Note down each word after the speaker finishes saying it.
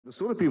The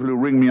sort of people who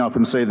ring me up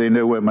and say they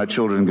know where my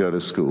children go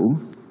to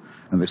school,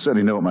 and they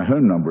certainly know what my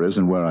home number is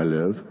and where I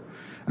live,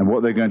 and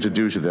what they're going to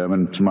do to them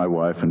and to my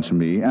wife and to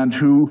me, and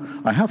who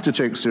I have to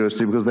take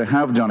seriously because they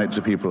have done it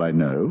to people I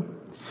know,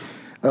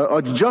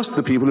 are just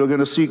the people who are going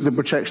to seek the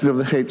protection of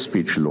the hate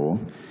speech law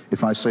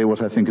if I say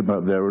what I think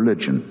about their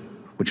religion,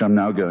 which I'm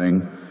now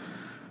going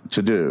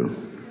to do.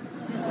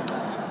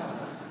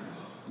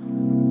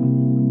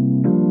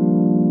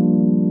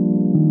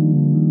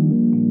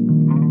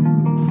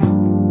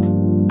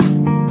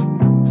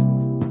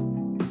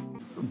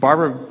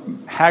 Barbara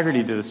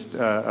Haggerty did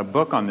a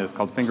book on this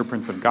called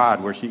Fingerprints of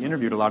God, where she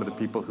interviewed a lot of the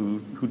people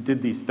who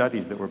did these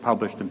studies that were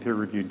published in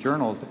peer-reviewed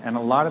journals, and a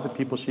lot of the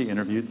people she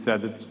interviewed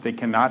said that they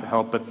cannot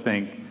help but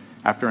think,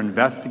 after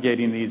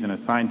investigating these in a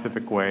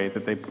scientific way,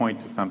 that they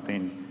point to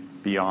something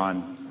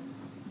beyond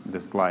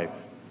this life.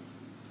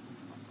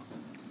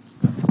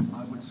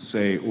 I would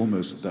say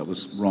almost that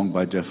was wrong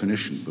by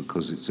definition,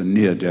 because it's a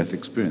near-death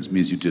experience. It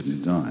means you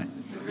didn't die.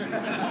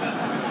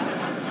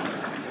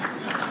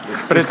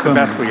 But it's the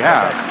best we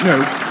have.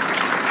 No.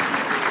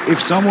 If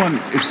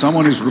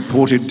someone is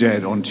reported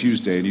dead on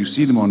Tuesday and you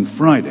see them on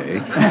Friday,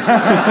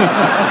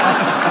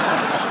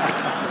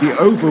 the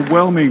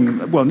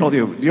overwhelming, well, not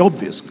the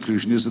obvious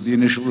conclusion is that the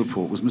initial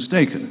report was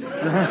mistaken.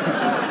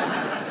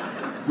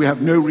 We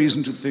have no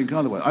reason to think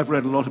otherwise. I've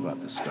read a lot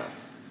about this stuff.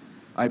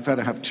 In fact,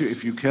 I have two.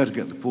 If you care to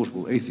get the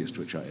Portable Atheist,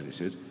 which I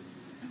edited,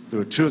 there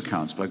are two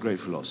accounts by great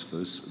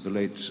philosophers, the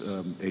late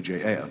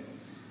A.J. Ayer,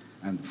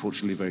 and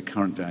fortunately very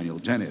current Daniel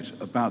Dennett,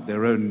 about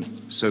their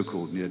own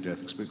so-called near-death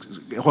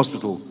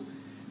hospital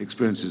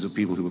experiences of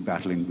people who were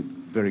battling with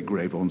very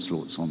grave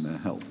onslaughts on their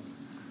health,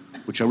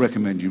 which I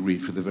recommend you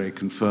read for the very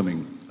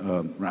confirming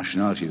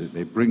rationality that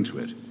they bring to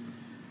it.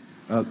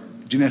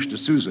 Dinesh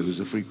D'Souza, who's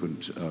a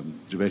frequent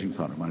debating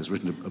partner of mine, has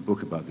written a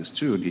book about this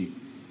too, and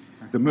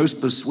the most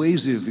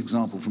persuasive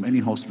example from any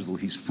hospital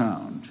he's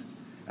found,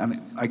 and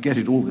I get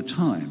it all the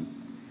time,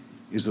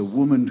 is a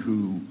woman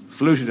who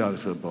floated out of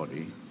her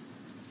body,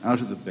 out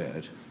of the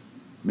bed,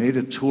 made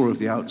a tour of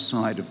the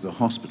outside of the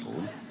hospital,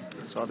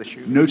 saw the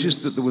shoe.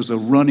 Noticed that there was a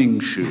running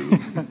shoe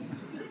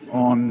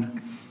on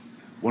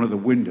one of the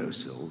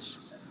windowsills,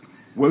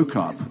 woke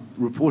up,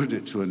 reported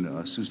it to a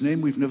nurse, whose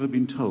name we've never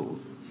been told,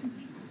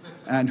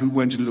 and who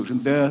went and looked,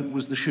 and there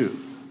was the shoe.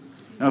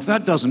 Now, if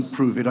that doesn't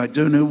prove it, I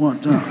don't know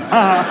what does.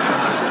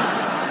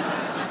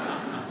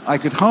 I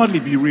could hardly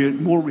be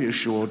more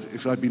reassured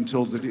if I'd been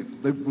told that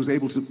it was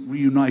able to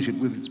reunite it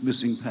with its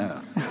missing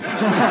pair.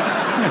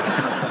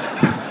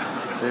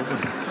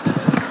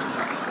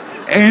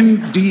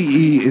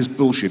 NDE is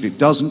bullshit. It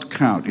doesn't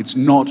count. It's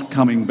not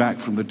coming back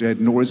from the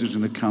dead, nor is it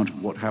an account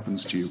of what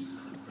happens to you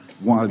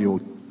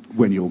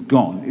when you're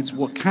gone. It's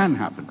what can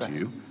happen to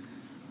you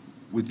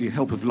with the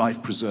help of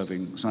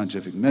life-preserving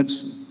scientific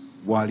medicine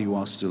while you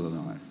are still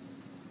alive.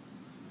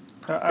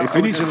 E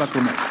finite la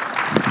commessa.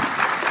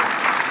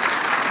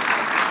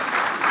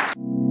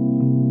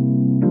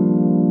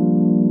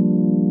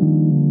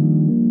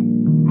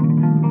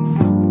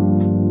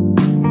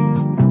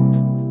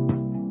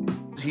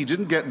 He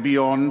didn't get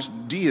beyond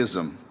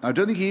deism. I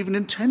don't think he even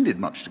intended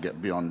much to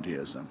get beyond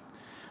deism.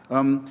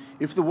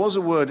 If there was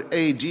a word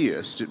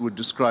atheist, it would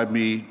describe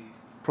me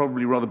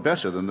probably rather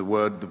better than the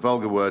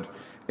vulgar word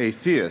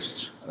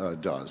atheist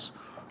does.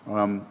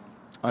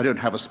 I don't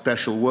have a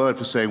special word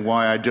for saying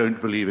why I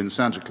don't believe in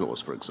Santa Claus,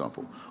 for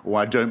example, or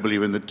why I don't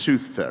believe in the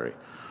tooth fairy,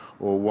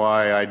 or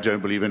why I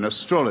don't believe in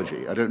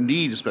astrology. I don't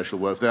need a special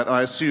word for that.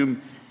 I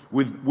assume,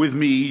 with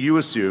me, you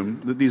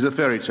assume that these are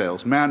fairy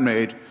tales,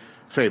 man-made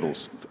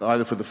fables,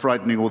 either for the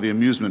frightening or the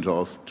amusement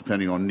of,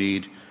 depending on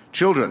need,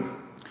 children.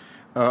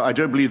 I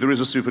don't believe there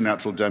is a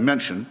supernatural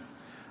dimension,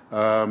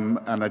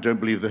 and I don't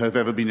believe there have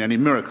ever been any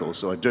miracles,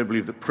 so I don't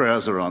believe that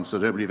prayers are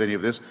answered. I don't believe any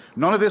of this.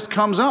 None of this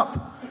comes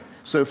up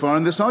so far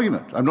in this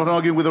argument. I'm not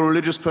arguing with a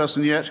religious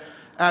person yet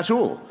at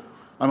all.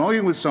 I'm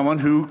arguing with someone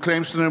who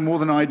claims to know more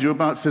than I do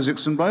about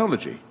physics and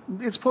biology.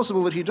 It's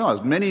possible that he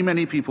does. Many,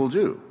 many people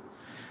do.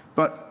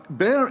 But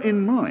bear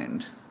in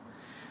mind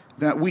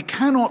that we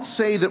cannot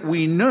say that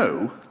we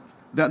know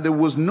that there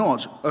was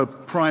not a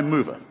prime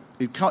mover.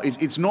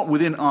 It's not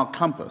within our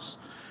compass.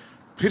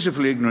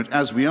 Pitifully ignorant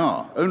as we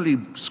are, only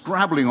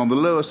scrabbling on the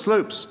lower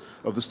slopes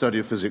of the study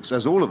of physics,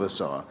 as all of us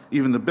are,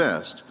 even the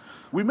best,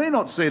 we may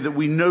not say that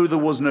we know there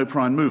was no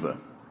prime mover.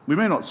 We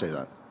may not say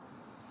that.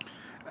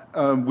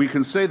 We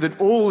can say that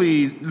all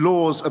the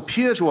laws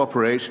appear to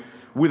operate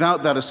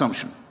without that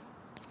assumption.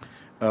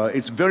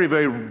 It's very,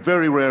 very,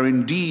 very rare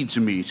indeed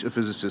to meet a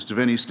physicist of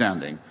any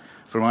standing,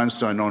 from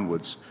Einstein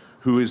onwards,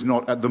 who is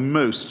not at the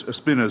most a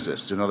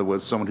Spinozist. In other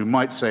words, someone who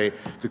might say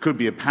there could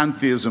be a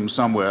pantheism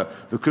somewhere,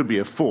 there could be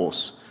a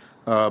force,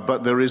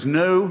 but there is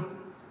no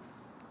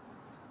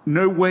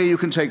way you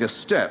can take a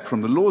step from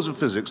the laws of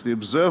physics, the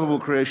observable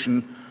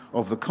creation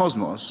of the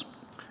cosmos,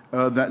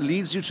 that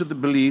leads you to the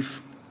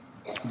belief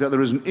that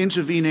there is an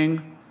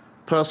intervening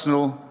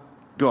personal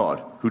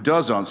God who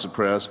does answer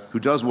prayers, who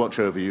does watch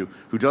over you,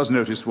 who does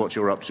notice what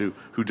you're up to,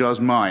 who does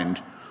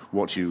mind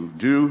what you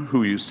do,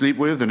 who you sleep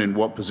with, and in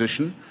what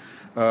position,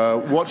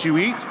 what you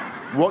eat,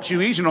 what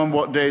you eat and on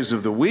what days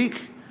of the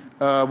week,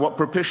 what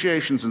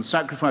propitiations and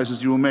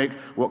sacrifices you will make,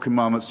 what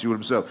commandments you will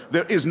observe.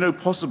 There is no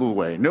possible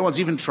way, no one's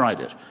even tried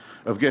it,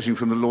 of getting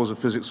from the laws of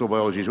physics or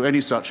biology to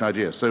any such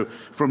idea. So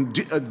from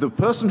the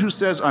person who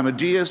says, I'm a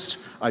deist,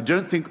 I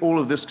don't think all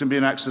of this can be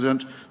an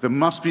accident, there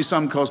must be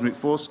some cosmic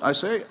force, I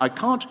say, I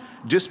can't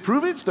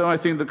disprove it, though I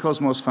think the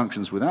cosmos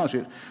functions without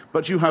it,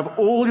 but you have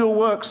all your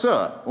work,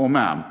 sir, or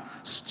ma'am,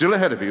 still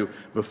ahead of you,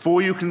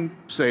 before you can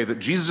say that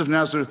Jesus of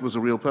Nazareth was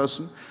a real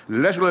person,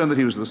 let alone that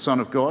he was the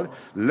Son of God,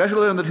 let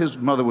alone that his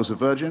mother was a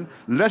virgin,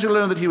 let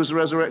alone that he was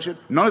resurrected.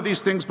 None of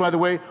these things, by the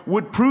way,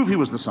 would prove he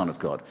was the Son of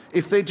God,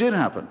 if they did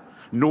happen.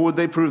 Nor would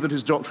they prove that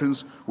his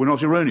doctrines were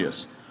not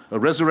erroneous. A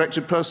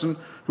resurrected person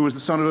who was the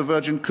son of a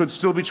virgin could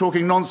still be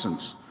talking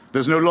nonsense.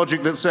 There's no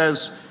logic that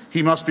says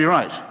he must be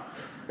right.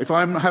 If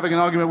I'm having an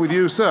argument with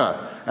you,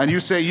 sir, and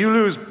you say, you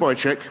lose, boy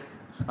chick,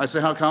 I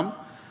say, how come?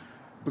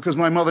 Because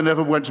my mother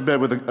never went to bed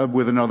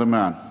with another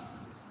man.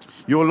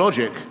 Your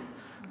logic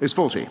is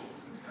faulty.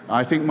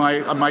 I think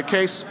my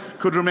case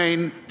could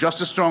remain just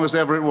as strong as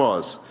ever it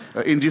was.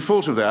 In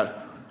default of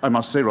that, I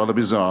must say, rather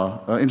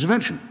bizarre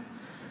intervention.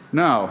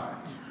 Now,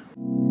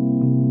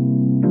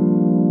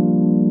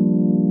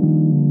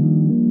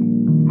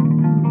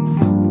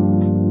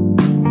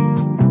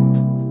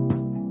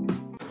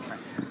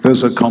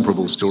 there's a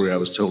comparable story I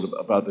was told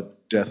about the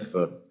death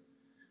of,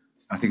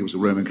 I think it was a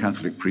Roman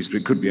Catholic priest,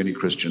 but it could be any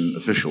Christian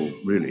official,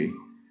 really,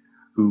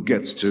 who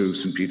gets to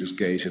St. Peter's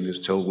Gate and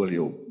is told, well,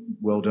 you're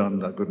well done,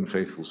 thou good and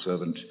faithful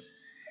servant.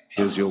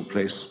 Here's your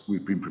place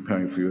we've been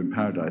preparing for you in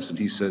paradise. And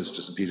he says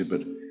to St. Peter,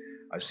 but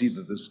I see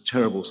that there's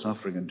terrible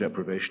suffering and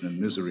deprivation and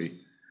misery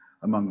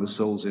among the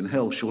souls in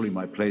hell. Surely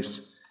my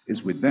place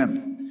is with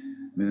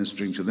them,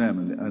 ministering to them.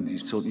 And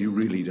he's told, you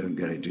really don't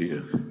get it, do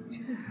you?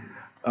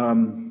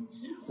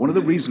 One of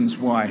the reasons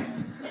why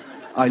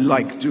I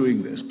like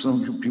doing this,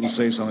 some people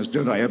say sometimes,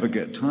 don't I ever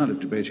get tired of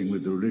debating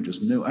with the religious?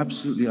 No,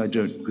 absolutely I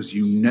don't, because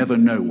you never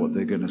know what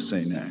they're going to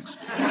say next.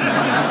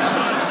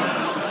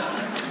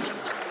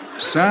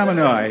 Sam and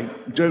I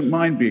don't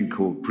mind being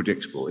called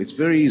predictable. It's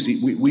very easy.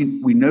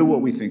 We know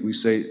what we think. We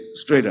say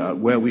straight out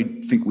where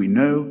we think we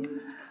know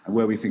and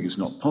where we think it's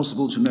not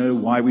possible to know,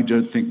 why we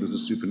don't think there's a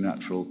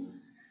supernatural,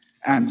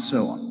 and so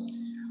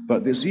on.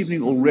 But this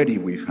evening already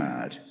we've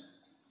had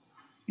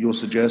your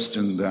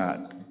suggestion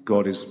that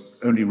God is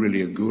only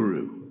really a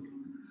guru,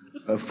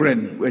 a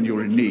friend when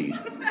you're in need.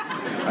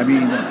 I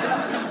mean,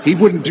 he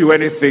wouldn't do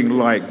anything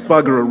like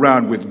bugger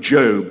around with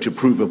Job to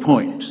prove a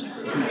point.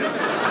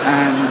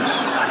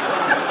 And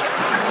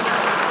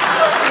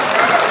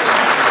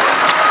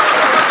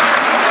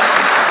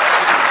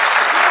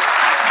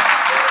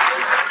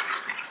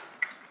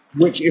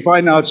which, if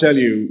I now tell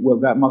you, well,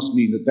 that must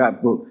mean that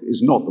that book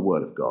is not the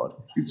Word of God,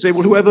 you'd say,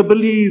 well, whoever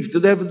believed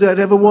that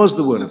ever was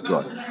the Word of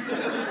God?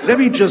 Let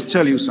me just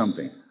tell you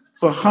something.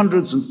 For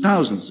hundreds and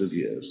thousands of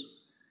years,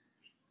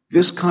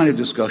 this kind of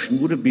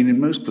discussion would have been in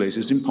most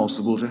places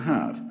impossible to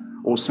have,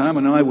 or Sam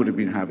and I would have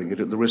been having it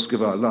at the risk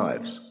of our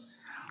lives.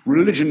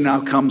 Religion now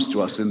comes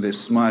to us in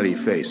this smiley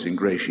face,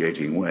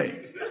 ingratiating way,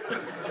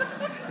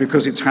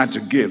 because it's had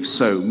to give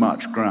so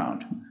much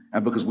ground,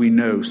 and because we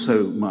know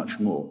so much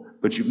more.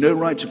 But you've no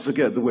right to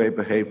forget the way it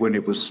behaved when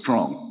it was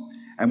strong,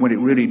 and when it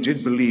really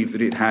did believe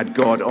that it had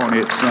God on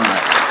its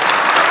side.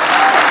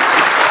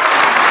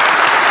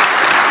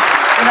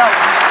 You know,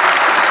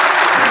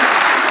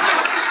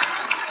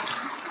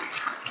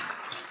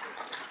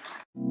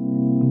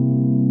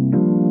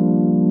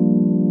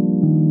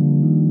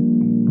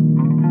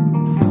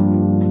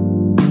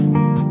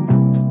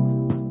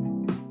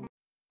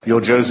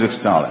 you're Joseph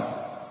Stalin.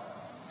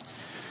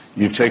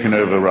 You've taken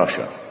over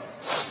Russia.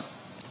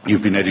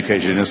 You've been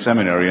educated in a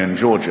seminary in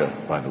Georgia,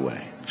 by the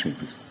way.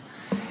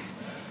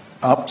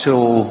 Up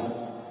till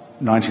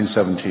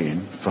 1917,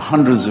 for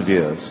hundreds of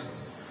years,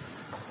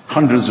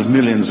 hundreds of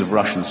millions of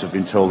Russians have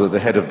been told that the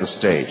head of the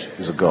state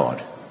is a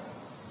god.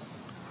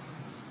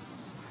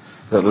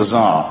 That the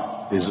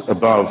Tsar is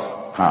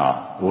above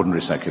power,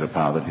 ordinary secular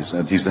power, that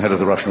he's the head of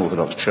the Russian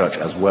Orthodox Church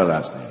as well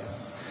as the...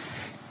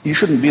 You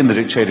shouldn't be in the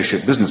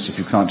dictatorship business if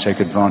you can't take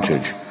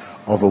advantage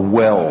of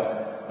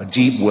a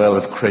deep well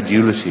of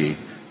credulity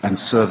and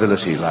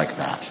servility like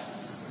that.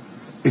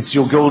 It's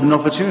your golden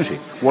opportunity.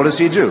 What does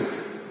he do?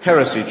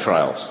 Heresy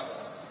trials.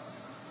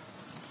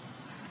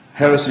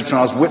 Heresy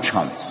trials, witch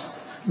hunts.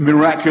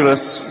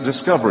 Miraculous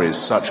discoveries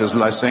such as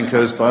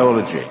Lysenko's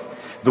biology.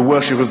 The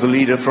worship of the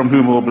leader from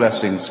whom all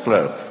blessings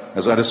flow.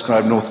 As I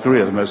described North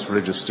Korea, the most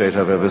religious state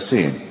I've ever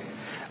seen.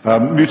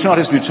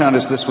 Mutatis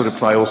mutandis, this would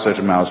apply also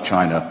to Mao's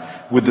China,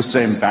 with the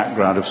same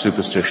background of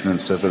superstition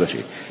and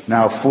servility.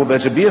 Now, for there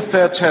to be a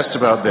fair test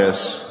about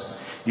this,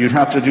 you'd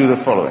have to do the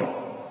following.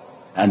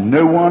 And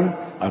no one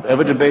I've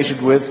ever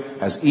debated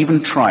with has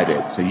even tried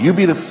it. So you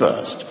be the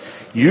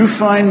first. You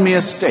find me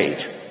a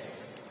state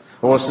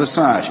or a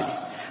society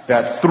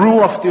that threw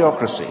off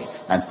theocracy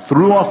and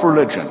threw off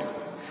religion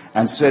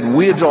and said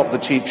we adopt the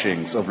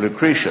teachings of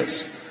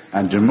Lucretius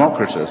and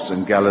Democritus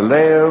and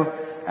Galileo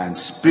and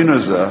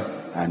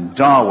Spinoza and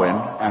Darwin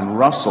and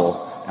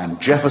Russell and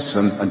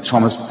Jefferson and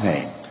Thomas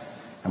Paine.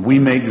 And we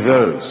make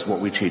those what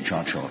we teach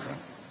our children.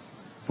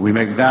 We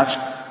make that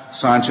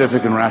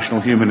scientific and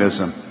rational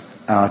humanism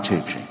our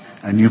teaching.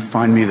 And you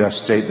find me that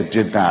state that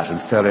did that and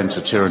fell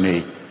into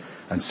tyranny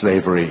and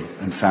slavery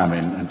and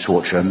famine and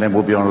torture, and then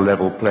we'll be on a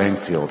level playing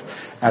field.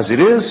 As it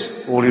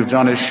is, all you've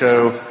done is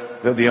show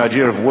that the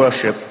idea of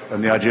worship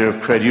and the idea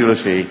of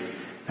credulity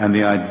and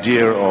the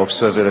idea of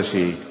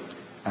servility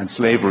and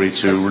slavery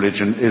to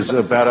religion is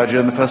a bad idea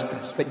in the first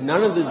place. But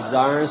none of the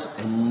czars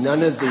and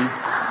none of the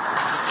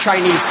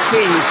Chinese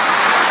kings,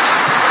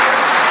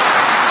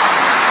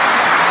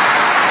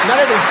 none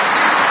of this.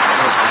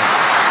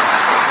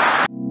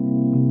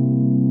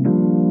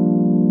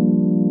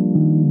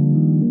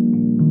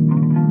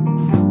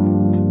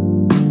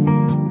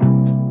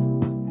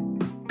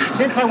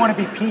 Since I want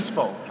to be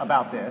peaceful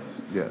about this,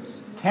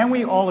 Yes. can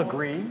we all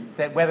agree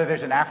that whether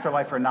there's an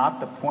afterlife or not,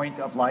 the point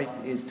of life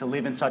is to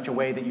live in such a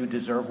way that you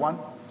deserve one?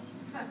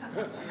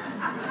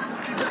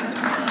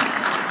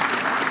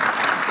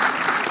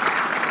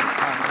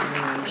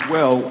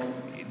 Well,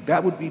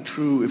 that would be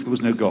true if there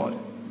was no God.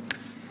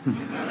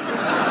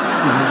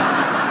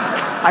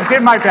 I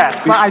did my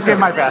best. I did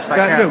my best. I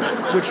can't.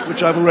 No,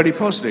 which I've already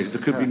postulated.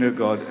 There could be no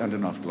God and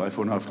an afterlife,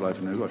 or an afterlife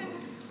and no God.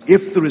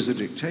 If there is a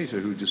dictator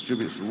who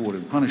distributes reward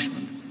and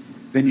punishment,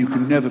 then you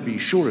can never be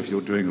sure if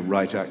you're doing a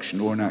right action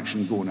or an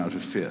action born out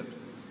of fear.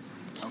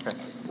 Okay.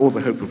 Or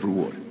the hope of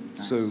reward.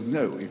 So,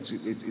 no, it's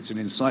an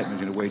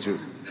incitement in a way to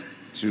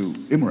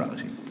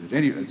immorality,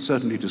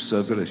 certainly to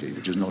servility,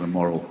 which is not a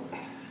moral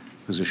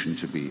position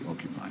to be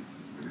occupying.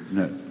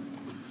 No.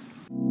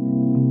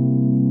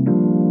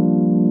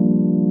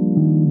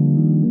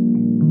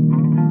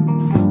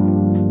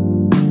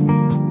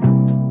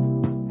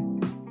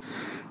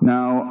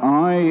 Now,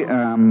 I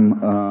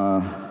am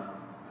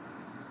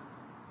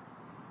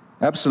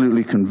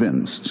absolutely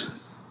convinced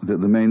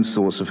that the main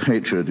source of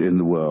hatred in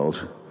the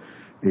world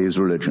is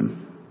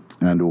religion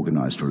and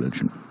organized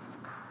religion.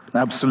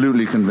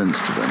 Absolutely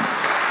convinced of it.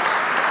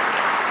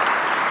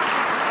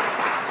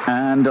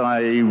 And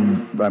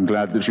I'm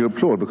glad that you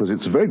applaud, because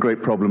it's a very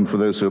great problem for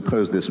those who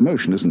oppose this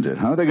motion, isn't it?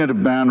 How are they going to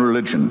ban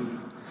religion?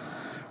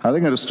 How are they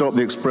going to stop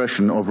the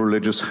expression of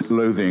religious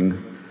loathing,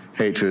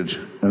 hatred,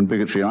 and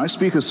bigotry? And I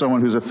speak as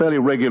someone who's a fairly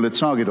regular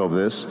target of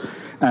this,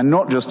 and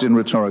not just in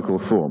rhetorical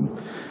form.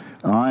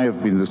 I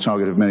have been the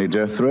target of many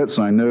death threats.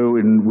 I know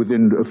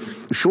within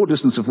a short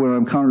distance of where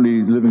I'm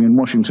currently living in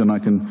Washington, I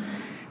can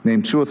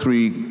name 2 or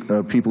 3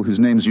 people whose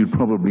names you'd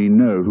probably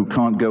know who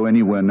can't go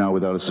anywhere now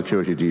without a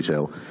security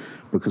detail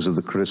because of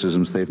the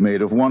criticisms they've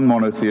made of one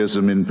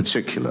monotheism in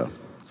particular.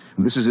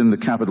 And this is in the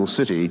capital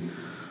city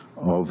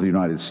of the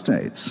United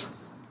States.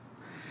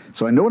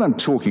 So I know what I'm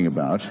talking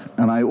about,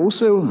 and I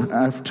also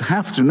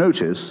have to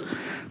notice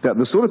that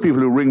the sort of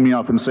people who ring me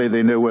up and say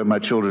they know where my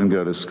children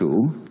go to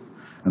school,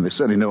 and they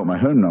certainly know what my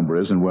home number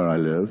is and where I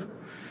live,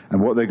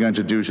 and what they're going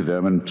to do to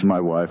them and to my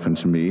wife and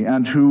to me,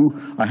 and who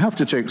I have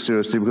to take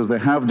seriously because they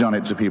have done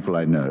it to people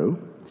I know,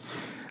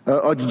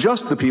 are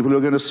just the people who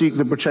are going to seek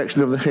the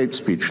protection of the hate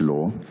speech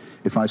law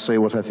if I say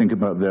what I think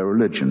about their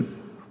religion,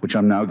 which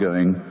I'm now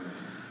going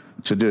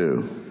to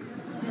do.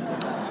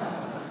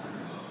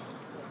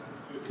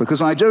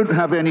 Because I don't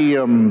have any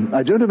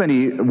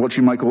what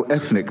you might call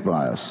ethnic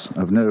bias.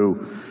 I've no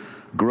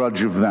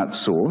grudge of that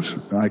sort.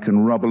 I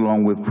can rub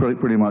along with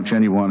pretty much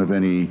anyone of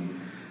any,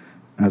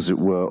 as it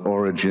were,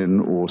 origin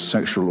or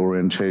sexual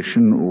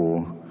orientation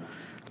or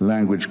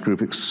language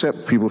group,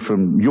 except people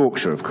from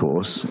Yorkshire, of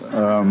course, who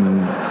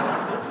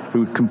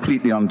are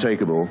completely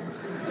untakeable.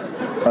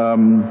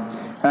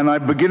 And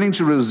I'm beginning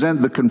to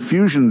resent the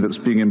confusion that's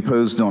being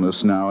imposed on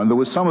us now, and there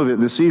was some of it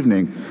this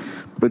evening,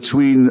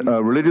 between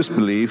religious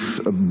belief,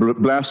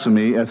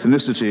 blasphemy,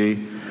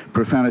 ethnicity,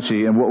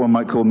 profanity, and what one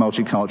might call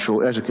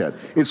multicultural etiquette.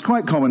 It's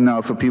quite common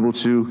now for people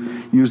to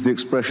use the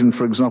expression,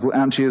 for example,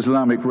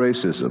 anti-Islamic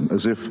racism,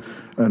 as if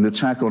an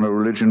attack on a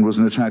religion was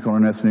an attack on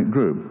an ethnic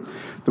group.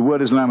 The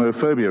word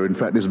Islamophobia, in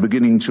fact, is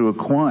beginning to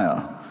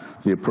acquire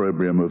the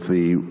opprobrium of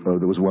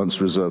that was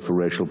once reserved for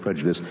racial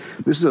prejudice.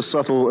 This is a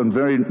subtle and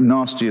very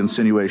nasty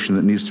insinuation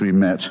that needs to be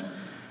met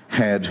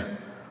head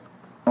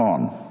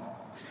on.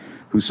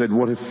 Who said,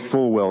 what if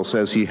Falwell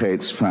says he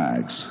hates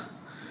fags?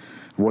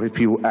 What if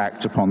people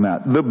act upon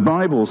that? The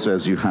Bible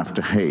says you have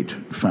to hate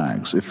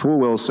fags. If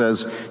Falwell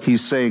says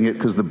he's saying it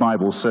because the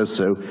Bible says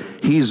so,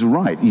 he's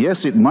right.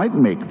 Yes, it might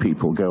make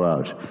people go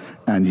out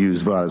and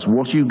use violence.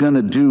 What are you going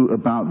to do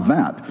about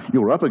that?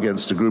 You're up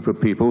against a group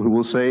of people who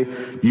will say,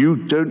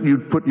 you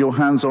put your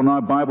hands on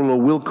our Bible or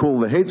we'll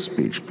call the hate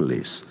speech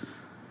police.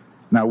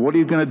 Now, what are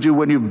you going to do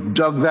when you've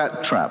dug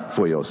that trap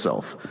for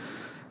yourself?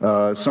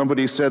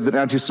 Somebody said that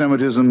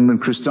anti-Semitism and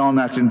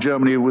Kristallnacht in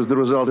Germany was the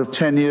result of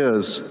 10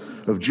 years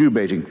of Jew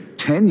baiting.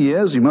 10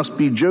 years? You must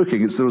be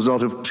joking. It's the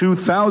result of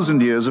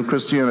 2,000 years of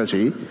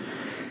Christianity,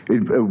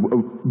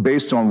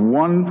 based on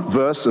one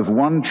verse of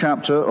one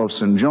chapter of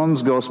St.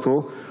 John's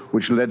Gospel,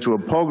 which led to a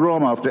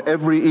pogrom after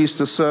every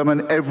Easter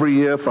sermon every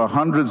year for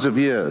hundreds of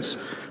years.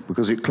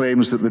 because it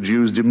claims that the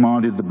Jews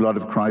demanded the blood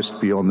of Christ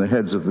be on the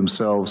heads of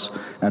themselves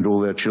and all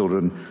their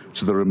children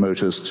to the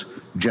remotest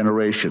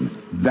generation.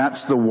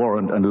 That's the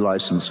warrant and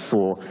license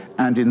for,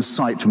 and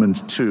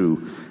incitement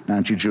to,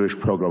 anti-Jewish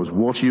pogroms.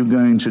 What are you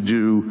going to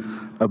do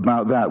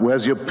about that?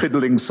 Where's your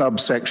piddling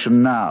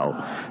subsection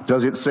now?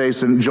 Does it say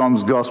St.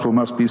 John's Gospel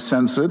must be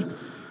censored?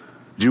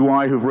 Do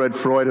I, who've read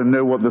Freud and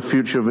know what the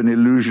future of an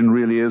illusion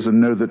really is, and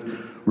know that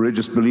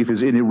religious belief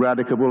is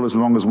ineradicable as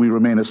long as we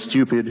remain a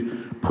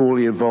stupid,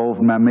 poorly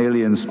evolved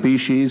mammalian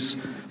species,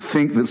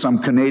 think that some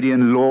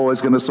Canadian law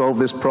is going to solve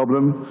this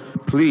problem?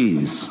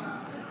 Please.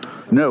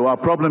 No, our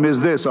problem is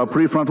this: our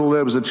prefrontal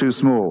lobes are too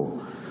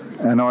small,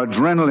 and our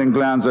adrenaline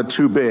glands are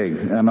too big,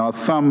 and our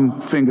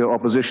thumb-finger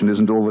opposition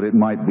isn't all that it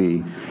might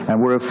be. And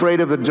we're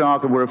afraid of the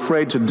dark, and we're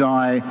afraid to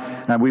die,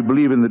 and we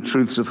believe in the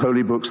truths of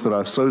holy books that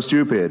are so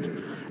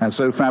stupid and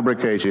so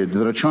fabricated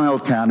that a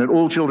child can, and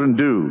all children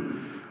do,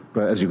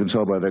 but as you can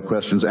tell by their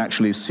questions,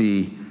 actually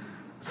see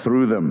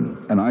through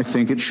them. And I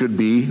think it should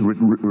be,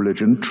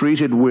 religion,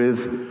 treated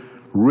with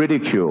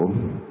ridicule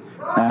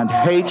and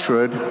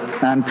hatred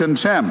and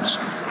contempt.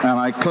 And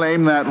I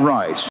claim that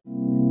right.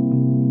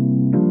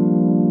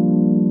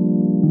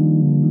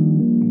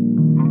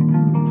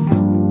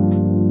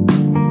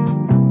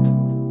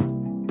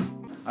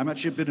 I'm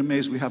actually a bit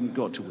amazed we haven't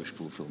got to wish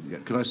fulfillment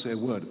yet. Could I say a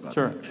word about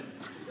Sure. that?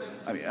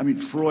 I mean,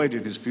 Freud,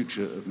 in his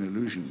Future of an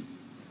Illusion,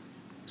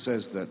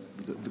 says that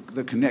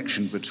the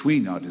connection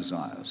between our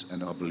desires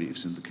and our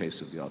beliefs in the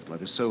case of the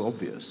afterlife is so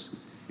obvious.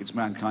 It's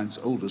mankind's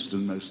oldest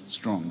and most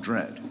strong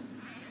dread.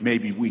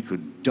 Maybe we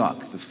could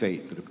duck the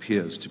fate that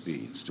appears to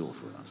be in store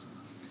for us.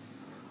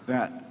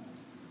 That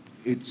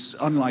it's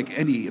unlike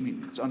any,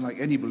 it's unlike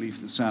any belief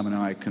that Sam and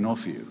I can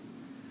offer you.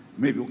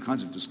 Maybe all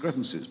kinds of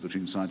discrepancies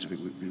between scientific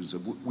views.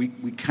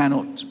 We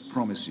cannot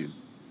promise you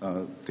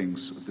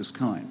things of this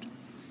kind,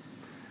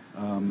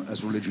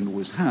 as religion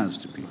always has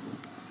to people.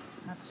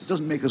 It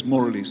doesn't make us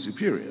morally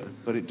superior,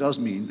 but it does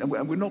mean, and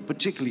we're not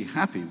particularly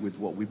happy with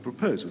what we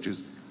propose, which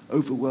is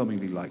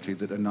overwhelmingly likely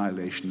that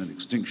annihilation and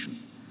extinction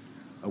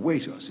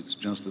await us. It's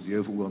just that the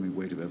overwhelming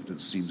weight of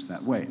evidence seems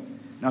that way.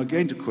 Now,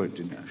 again, to quote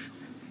Dinesh,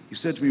 he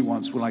said to me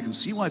once, well, I can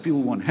see why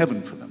people want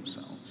heaven for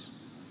themselves,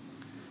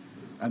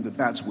 and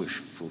that's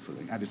wish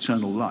fulfilling, and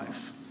eternal life,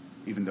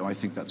 even though I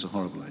think that's a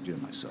horrible idea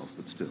myself,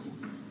 but still.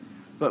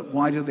 But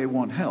why do they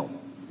want hell?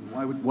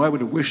 Why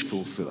would a wish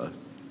fulfiller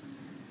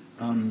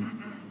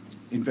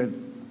invent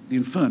the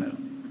inferno?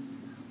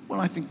 Well,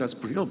 I think that's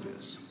pretty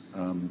obvious.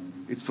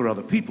 It's for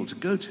other people to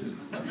go to.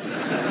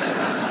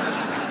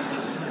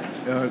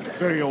 A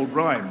very old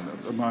rhyme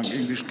among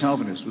English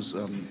Calvinists was,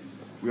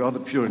 we are the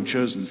pure and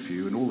chosen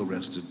few, and all the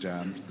rest are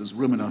damned. There's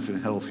room enough in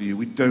hell for you.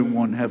 We don't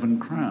want heaven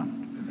crammed.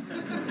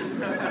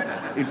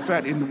 In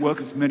fact, in the work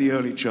of many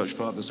early church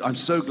fathers, I'm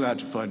so glad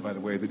to find, by the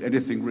way, that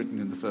anything written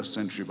in the first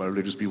century by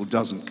religious people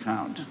doesn't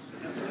count.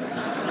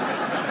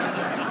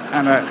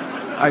 And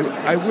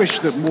I wish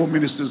that more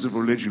ministers of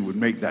religion would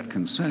make that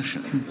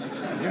concession.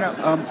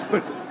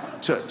 But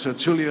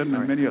Tertullian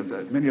and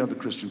many other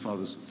Christian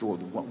fathers thought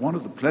that one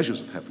of the pleasures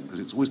of heaven, because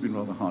it's always been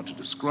rather hard to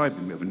describe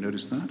them, you ever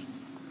noticed that?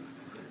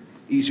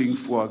 Eating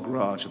foie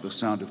gras to the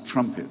sound of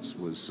trumpets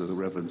was the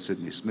Reverend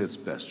Sidney Smith's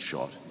best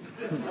shot.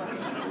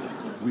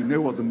 We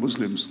know what the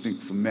Muslims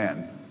think for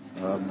men.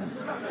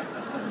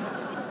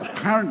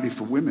 Apparently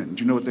for women,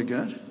 do you know what they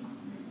get?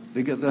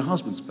 They get their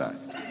husbands back.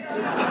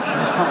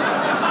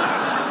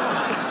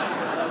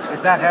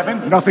 Is that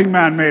heaven? Nothing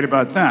man-made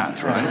about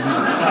that, right?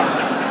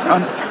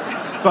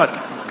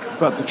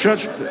 But the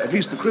church, at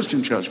least the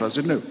Christian church,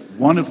 said no.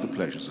 One of the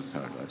pleasures of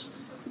paradise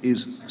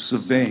is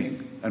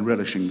surveying and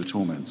relishing the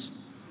torments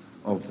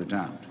of the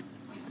damned.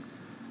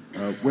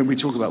 When we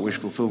talk about wish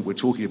fulfillment, we're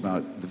talking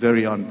about the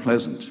very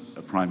unpleasant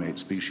primate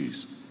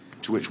species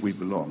to which we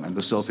belong, and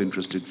the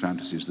self-interested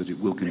fantasies that it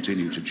will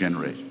continue to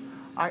generate.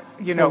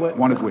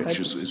 One of which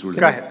is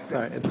religion. Go ahead.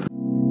 Sorry.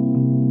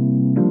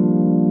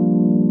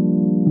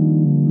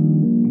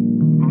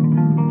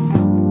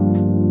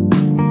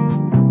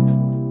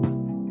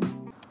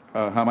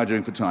 How am I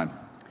doing for time?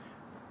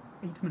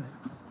 8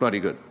 minutes. Bloody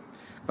good.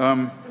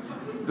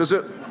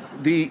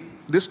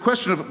 This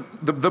question of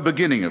the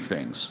beginning of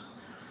things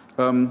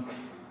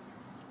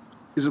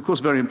is, of course,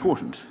 very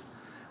important.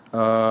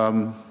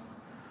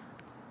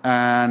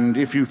 And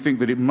if you think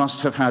that it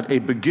must have had a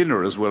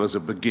beginner as well as a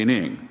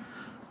beginning,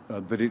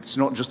 that it's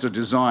not just a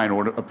design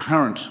or an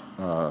apparent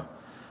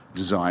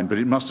design, but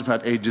it must have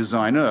had a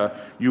designer,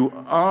 you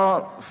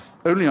are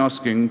only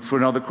asking for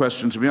another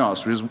question to be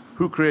asked, which is,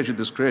 who created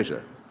this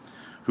creator?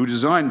 Who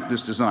designed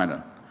this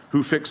designer?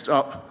 Who fixed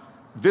up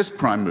this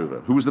prime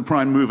mover? Who was the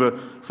prime mover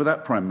for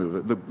that prime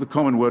mover? The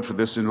common word for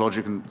this in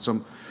logic and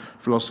some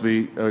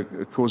philosophy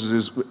causes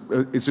is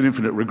it's an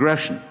infinite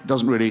regression. It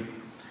doesn't really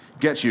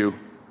get you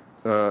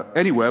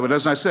anywhere, but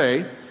as I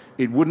say,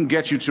 it wouldn't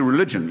get you to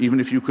religion, even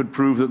if you could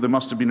prove that there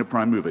must have been a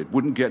prime mover. It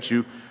wouldn't get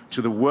you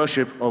to the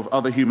worship of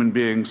other human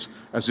beings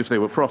as if they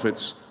were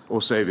prophets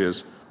or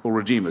saviors or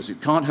redeemers.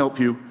 It can't help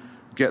you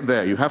get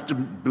there. You have to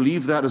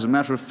believe that as a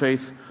matter of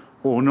faith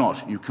or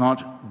not. You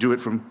can't do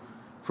it from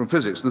from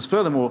physics. There's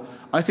furthermore,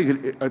 I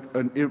think,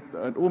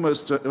 an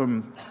almost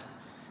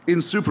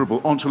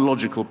insuperable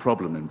ontological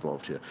problem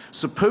involved here.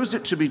 Suppose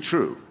it to be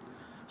true.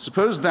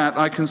 Suppose that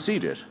I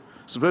concede it.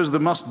 Suppose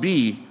there must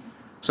be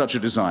such a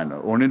designer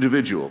or an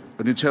individual,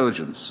 an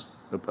intelligence,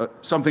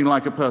 something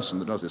like a person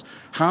that does this.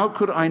 How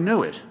could I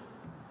know it?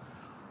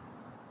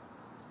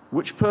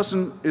 Which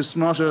person is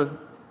smarter,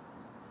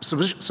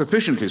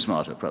 sufficiently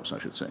smarter, perhaps I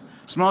should say,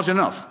 smart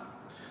enough,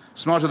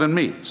 smarter than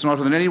me,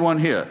 smarter than anyone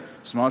here,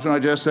 smarter, I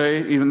dare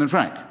say, even than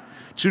Frank,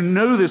 to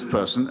know this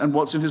person and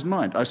what's in his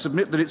mind? I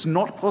submit that it's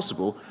not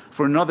possible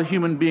for another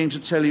human being to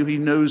tell you he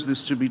knows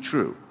this to be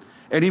true,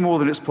 any more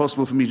than it's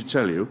possible for me to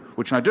tell you,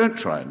 which I don't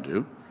try and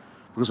do,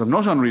 because I'm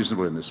not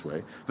unreasonable in this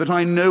way, that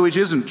I know it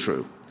isn't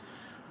true.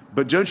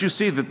 But don't you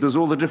see that there's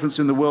all the difference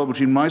in the world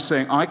between my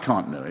saying I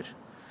can't know it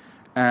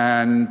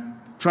and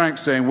Frank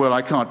saying, well,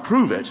 I can't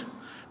prove it,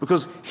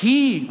 because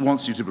he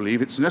wants you to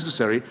believe it's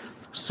necessary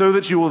so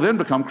that you will then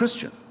become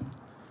Christian.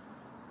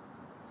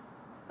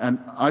 And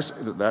I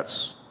say that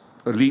that's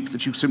a leap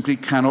that you simply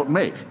cannot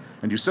make,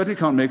 and you certainly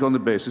can't make on the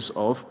basis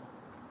of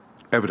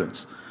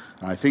evidence.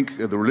 And I think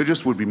the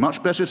religious would be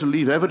much better to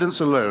leave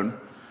evidence alone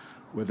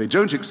where they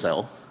don't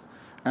excel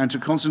and to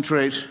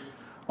concentrate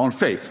on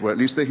faith, where at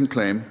least they can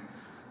claim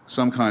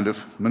some kind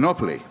of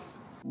monopoly.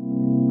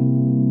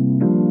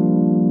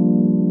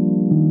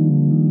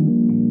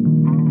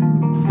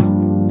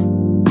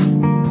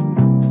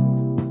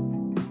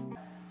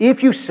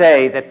 If you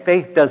say that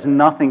faith does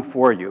nothing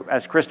for you,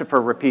 as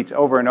Christopher repeats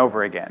over and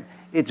over again,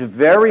 it's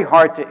very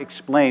hard to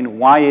explain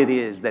why it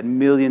is that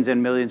millions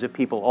and millions of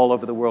people all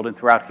over the world and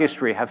throughout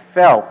history have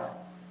felt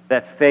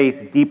that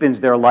faith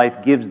deepens their life,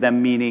 gives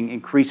them meaning,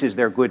 increases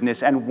their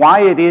goodness, and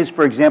why it is,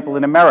 for example,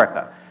 in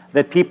America,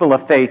 that people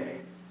of faith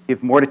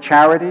give more to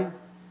charity,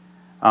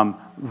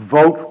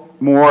 vote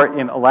more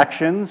in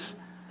elections,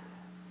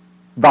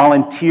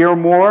 volunteer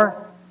more,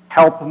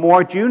 help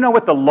more. Do you know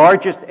what the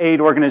largest aid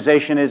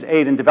organization is,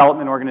 aid and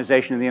development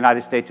organization in the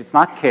United States? It's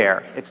not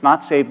CARE. It's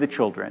not Save the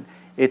Children.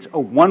 It's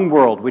One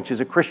World, which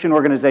is a Christian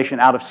organization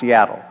out of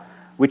Seattle,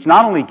 which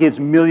not only gives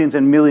millions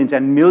and millions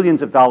and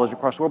millions of dollars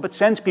across the world, but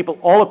sends people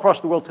all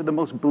across the world to the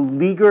most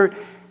beleaguered,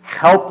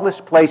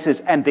 helpless places,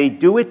 and they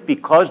do it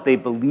because they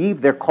believe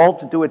they're called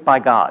to do it by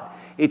God.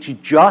 It's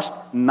just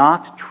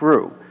not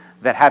true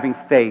that having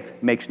faith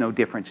makes no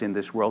difference in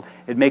this world.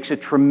 It makes a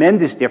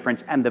tremendous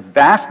difference, and the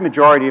vast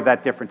majority of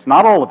that difference,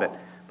 not all of it,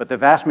 but the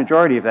vast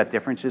majority of that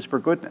difference is for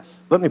goodness.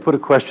 Let me put a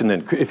question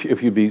then,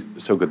 if you'd be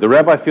so good. The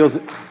rabbi feels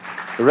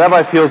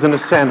in a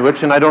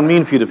sandwich, and I don't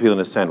mean for you to feel in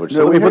a sandwich.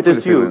 So let me put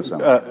this to you.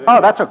 Oh,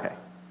 that's okay.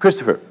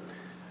 Christopher,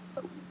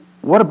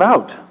 what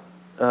about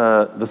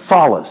the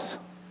solace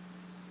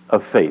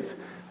of faith?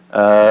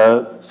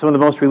 Some of the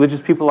most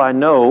religious people I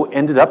know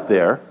ended up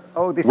there.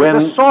 Oh, this is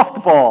a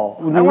softball.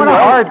 I want a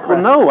hard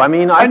question. No, I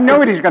mean... I know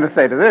what he's going to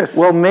say to this.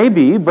 Well,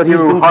 maybe, but he's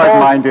been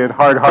hard-minded,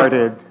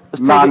 hard-hearted,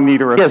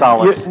 non-needer of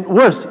solace.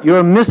 Worse, you're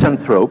a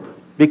misanthrope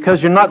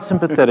because you're not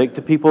sympathetic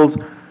to people's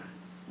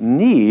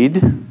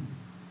need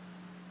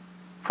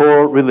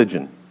for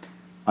religion.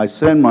 I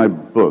say in my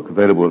book,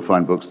 available at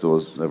fine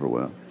bookstores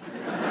everywhere,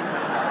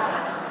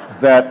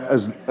 that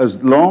as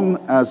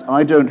long as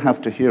I don't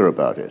have to hear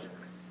about it,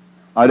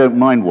 I don't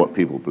mind what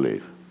people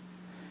believe.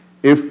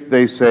 If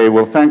they say,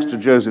 well, thanks to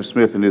Joseph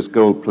Smith and his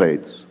gold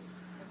plates,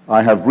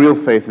 I have real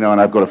faith now, and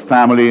I've got a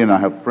family, and I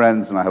have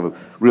friends, and I have a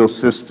real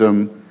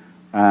system,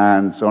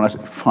 and so on, I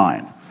say,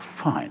 fine,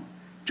 fine.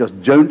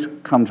 Just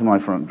don't come to my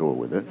front door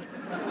with it.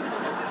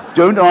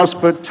 Don't ask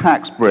for a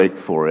tax break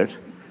for it.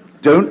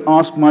 Don't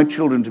ask my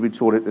children to be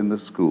taught it in the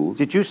schools.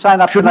 Did you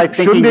sign up tonight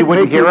thinking you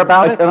wouldn't hear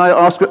about it? And I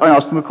asked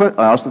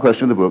the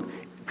question in the book.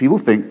 People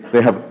think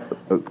they have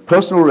a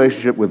personal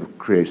relationship with the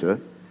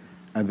Creator,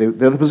 and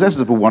they're the possessors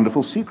of a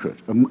wonderful secret.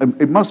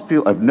 It must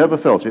feel, I've never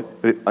felt it,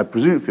 but I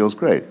presume it feels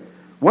great.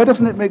 Why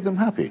doesn't it make them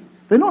happy?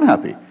 They're not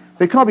happy.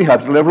 They can't be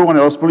happy until everyone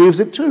else believes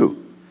it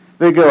too.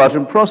 They go out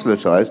and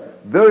proselytize,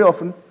 very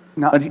often,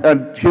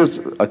 and here's,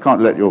 I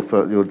can't let your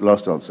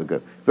last answer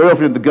go, very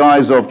often in the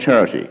guise of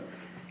charity.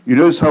 You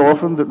notice how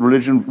often that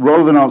religion,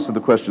 rather than answer the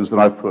questions that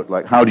I've put,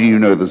 like, how do you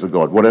know there's a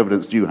God? What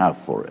evidence do you have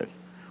for it?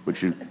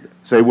 Which you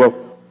say, well,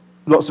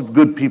 lots of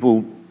good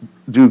people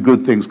do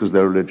good things because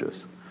they're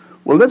religious.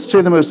 Well, let's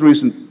take the most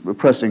recent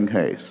pressing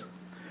case.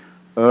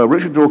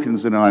 Richard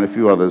Dawkins and I and a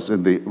few others,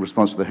 in the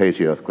response to the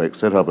Haiti earthquake,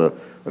 set up an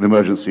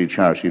emergency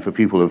charity for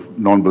people of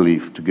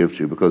non-belief to give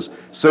to, because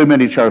so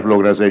many charitable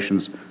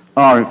organizations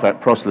are, in fact,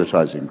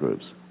 proselytizing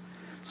groups.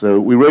 So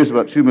we raised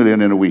about $2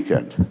 million in a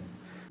weekend.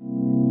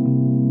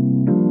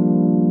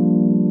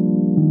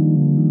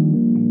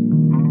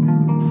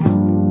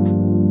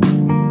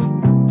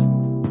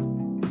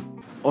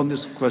 On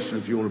this question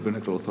of your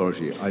rabbinical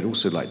authority, I'd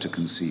also like to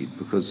concede,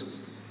 because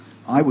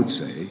I would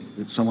say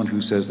that someone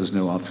who says there's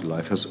no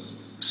afterlife has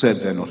said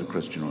they're not a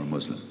Christian or a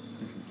Muslim.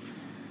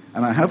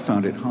 And I have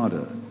found it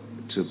harder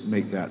to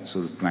make that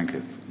sort of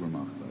blanket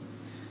remark about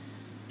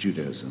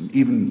Judaism,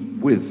 even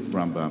with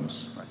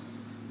Rambam's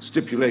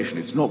stipulation.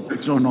 It's not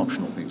an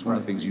optional thing. It's one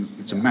of the things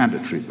it's a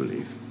mandatory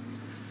belief.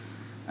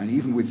 And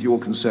even with your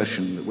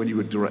concession that when you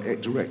were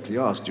directly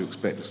asked, do you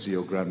expect to see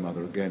your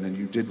grandmother again, and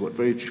you did what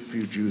very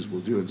few Jews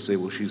will do and say,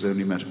 well, she's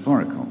only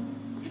metaphorical.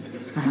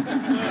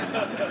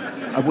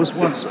 I was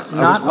once asked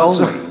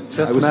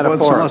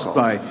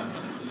by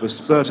the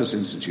Spertus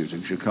Institute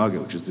in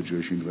Chicago, which is the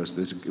Jewish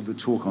university, to give a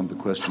talk on the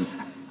question,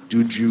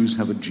 do Jews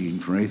have a gene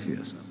for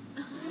atheism?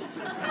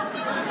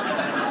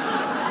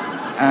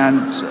 And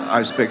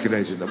I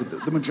speculated that, but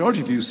the majority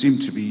of you seem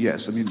to be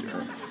yes. I mean,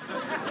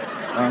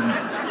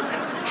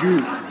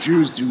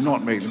 Jews do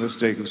not make the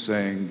mistake of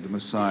saying the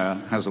Messiah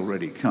has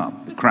already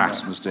come, the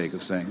crass mistake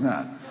of saying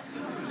that.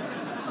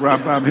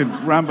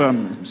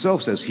 Rambam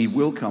himself says he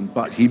will come,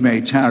 but he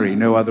may tarry.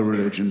 No other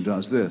religion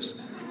does this.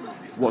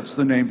 What's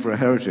the name for a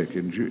heretic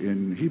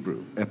in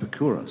Hebrew?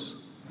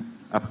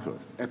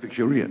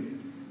 Epicurean.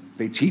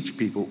 They teach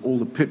people all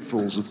the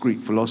pitfalls of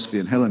Greek philosophy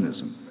and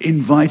Hellenism,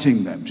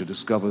 inviting them to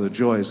discover the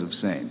joys of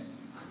sane.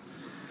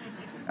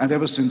 And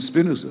ever since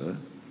Spinoza,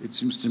 it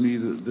seems to me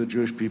that the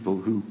Jewish people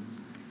who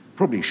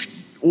probably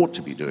ought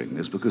to be doing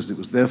this because it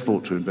was their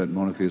fault to invent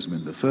monotheism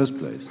in the first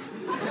place,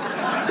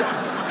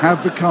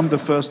 have become the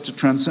first to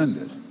transcend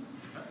it.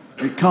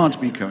 It can't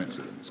be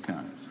coincidence,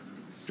 can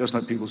it? Just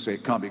like people say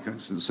it can't be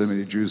coincidence so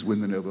many Jews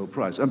win the Nobel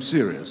Prize. I'm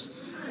serious.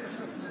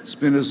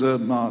 Spinoza,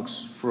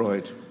 Marx,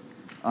 Freud,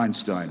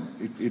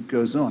 Einstein, it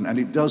goes on. And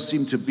it does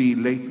seem to be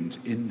latent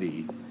in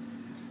the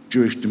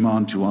Jewish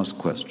demand to ask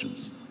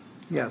questions.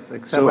 Yes,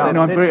 except so and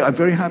I'm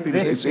very happy.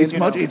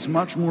 It's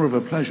much more of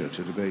a pleasure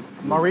to debate.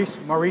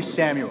 Maurice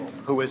Samuel,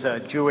 who was a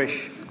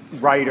Jewish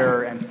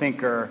writer and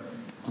thinker,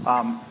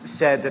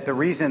 said that the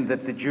reason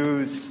that the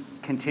Jews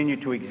continue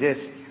to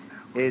exist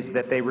is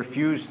that they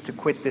refused to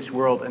quit this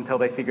world until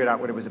they figured out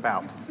what it was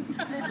about.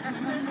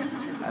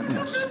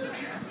 Yes.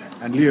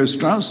 And Leo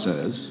Strauss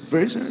says,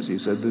 very seriously, he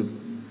said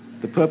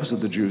the purpose of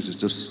the Jews is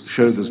to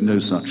show there's no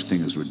such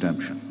thing as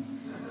redemption.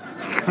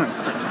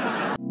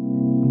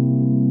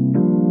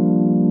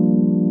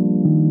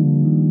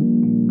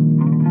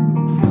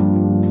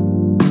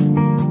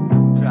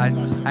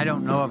 I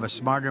don't know of a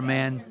smarter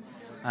man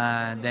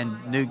than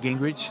Newt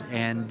Gingrich,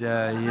 and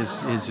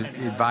his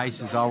advice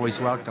is always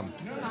welcome.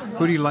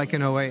 Who do you like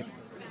in 08?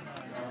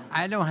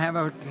 I don't have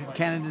a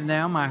candidate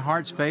now. My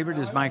heart's favorite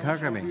is Mike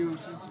Huckabee.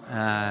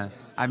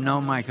 I've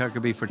known Mike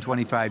Huckabee for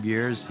 25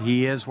 years.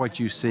 He is what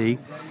you see.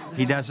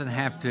 He doesn't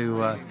have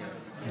to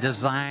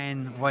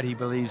design what he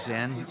believes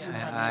in,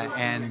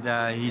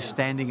 and he's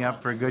standing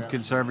up for a good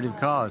conservative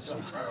cause.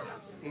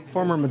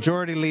 Former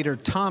Majority Leader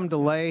Tom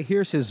DeLay,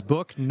 here's his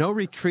book, No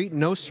Retreat,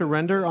 No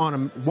Surrender,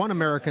 on One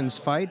American's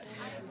Fight,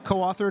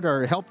 co-authored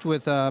or helped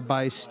with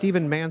by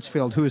Stephen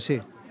Mansfield. Who is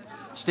he?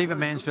 Stephen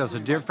Mansfield's a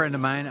dear friend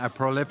of mine, a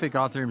prolific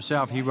author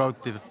himself. He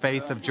wrote The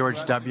Faith of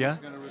George W.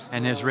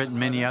 and has written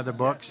many other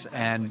books.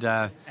 And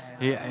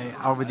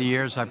over the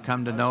years, I've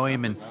come to know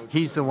him, and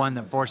he's the one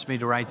that forced me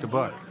to write the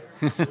book.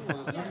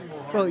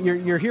 Well,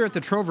 you're here at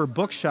the Trover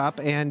Bookshop,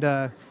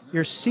 and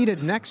you're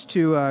seated next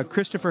to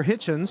Christopher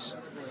Hitchens.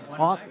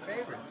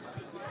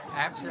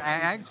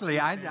 Actually,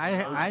 I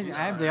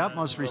have the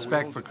utmost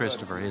respect for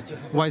Christopher Hitchens.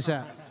 Why is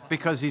that?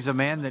 Because he's a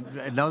man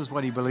that knows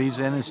what he believes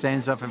in and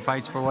stands up and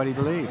fights for what he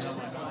believes.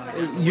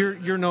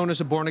 You're known as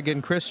a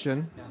born-again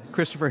Christian.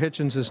 Christopher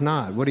Hitchens is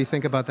not. What do you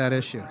think about that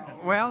issue?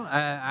 Well,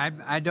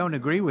 I don't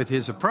agree with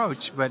his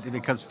approach, but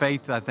because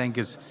faith, I think,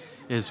 is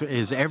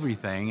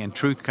everything, and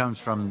truth comes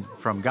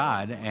from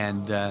God,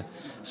 and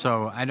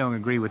so I don't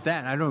agree with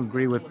that. I don't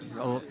agree with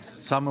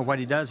some of what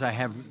he does. I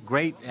have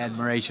great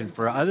admiration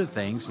for other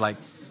things, like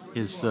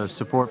his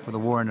support for the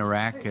war in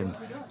Iraq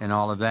and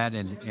all of that,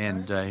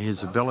 and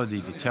his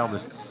ability to tell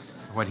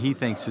what he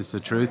thinks is the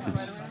truth.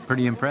 It's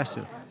pretty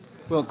impressive.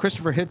 Well,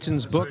 Christopher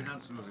Hitchens' book...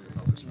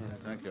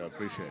 Thank you, I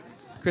appreciate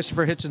it.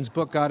 Christopher Hitchens'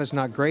 book, God Is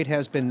Not Great,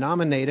 has been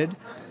nominated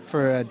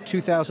for a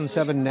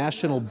 2007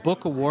 National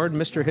Book Award.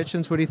 Mr.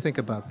 Hitchens, what do you think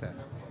about that?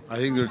 I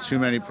think there are too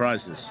many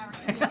prizes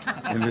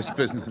in this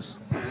business.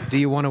 Do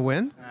you want to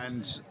win?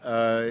 And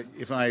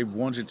if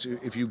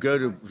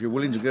you're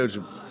willing to go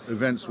to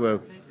events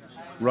where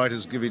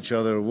writers give each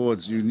other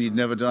awards, you need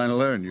never dine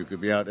alone. You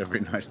could be out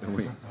every night of the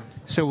week.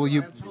 So will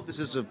you? This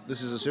is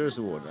a serious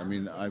award. I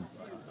mean,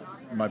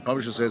 my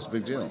publisher says it's a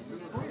big deal.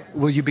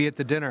 Will you be at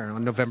the dinner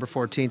on November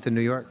 14th in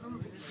New York?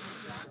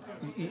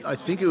 I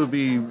think it would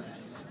be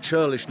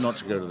churlish not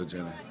to go to the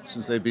dinner,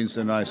 since they've been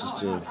so nice as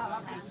to.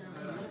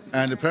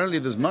 And apparently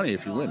there's money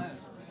if you win.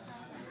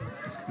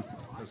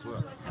 As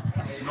well.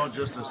 It's not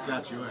just a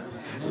statuette.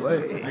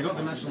 I got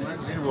the National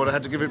Magazine Award. I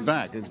had to give it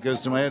back. It goes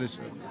to my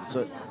editor.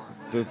 So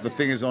the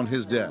thing is on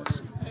his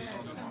desk.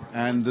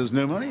 And there's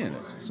no money in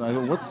it. So I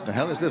thought, what the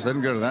hell is this? I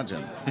didn't go to that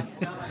dinner.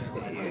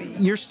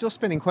 You're still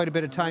spending quite a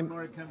bit of time. When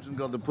Murray Kempton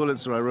got the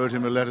Pulitzer, I wrote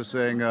him a letter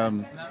saying,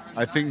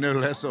 I think no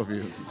less of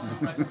you.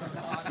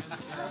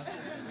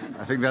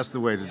 I think that's the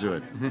way to do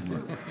it.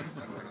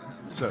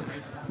 So,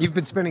 you've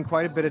been spending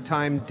quite a bit of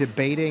time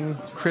debating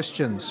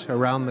Christians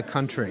around the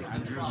country.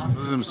 And Jews and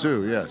Muslims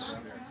too, yes.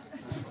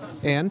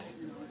 And?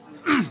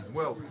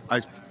 Well,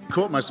 I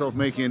caught myself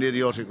making an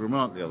idiotic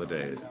remark the other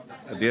day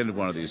at the end of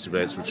one of these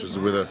debates, which was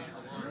with a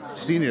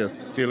senior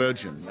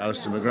theologian,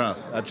 Alistair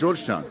McGrath, at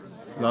Georgetown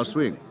last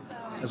week.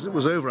 As it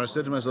was over, I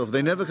said to myself,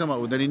 they never come up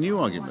with any new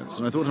arguments.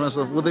 And I thought to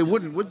myself, well, they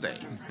wouldn't, would they?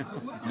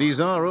 These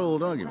are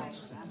old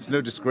arguments. It's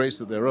no disgrace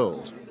that they're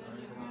old.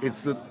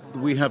 It's that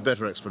we have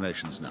better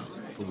explanations now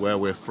for where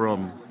we're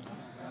from,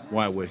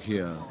 why we're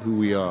here, who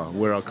we are,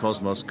 where our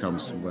cosmos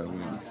comes from, where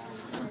we are.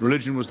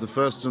 Religion was the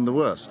first and the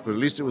worst, but at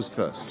least it was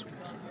first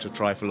to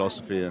try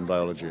philosophy and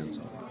biology and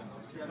so on.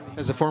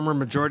 Has the former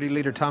Majority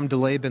Leader Tom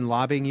DeLay been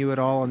lobbying you at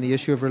all on the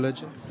issue of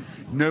religion?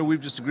 No,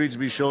 we've just agreed to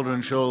be shoulder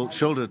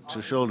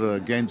to shoulder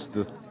against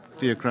the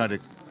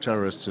theocratic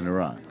terrorists in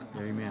Iraq.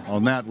 Amen.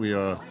 On that, we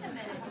are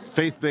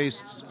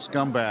faith-based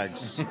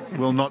scumbags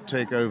will not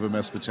take over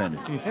Mesopotamia.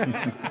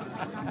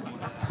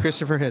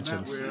 Christopher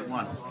Hitchens. We're at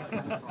one.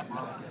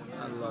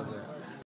 I love that.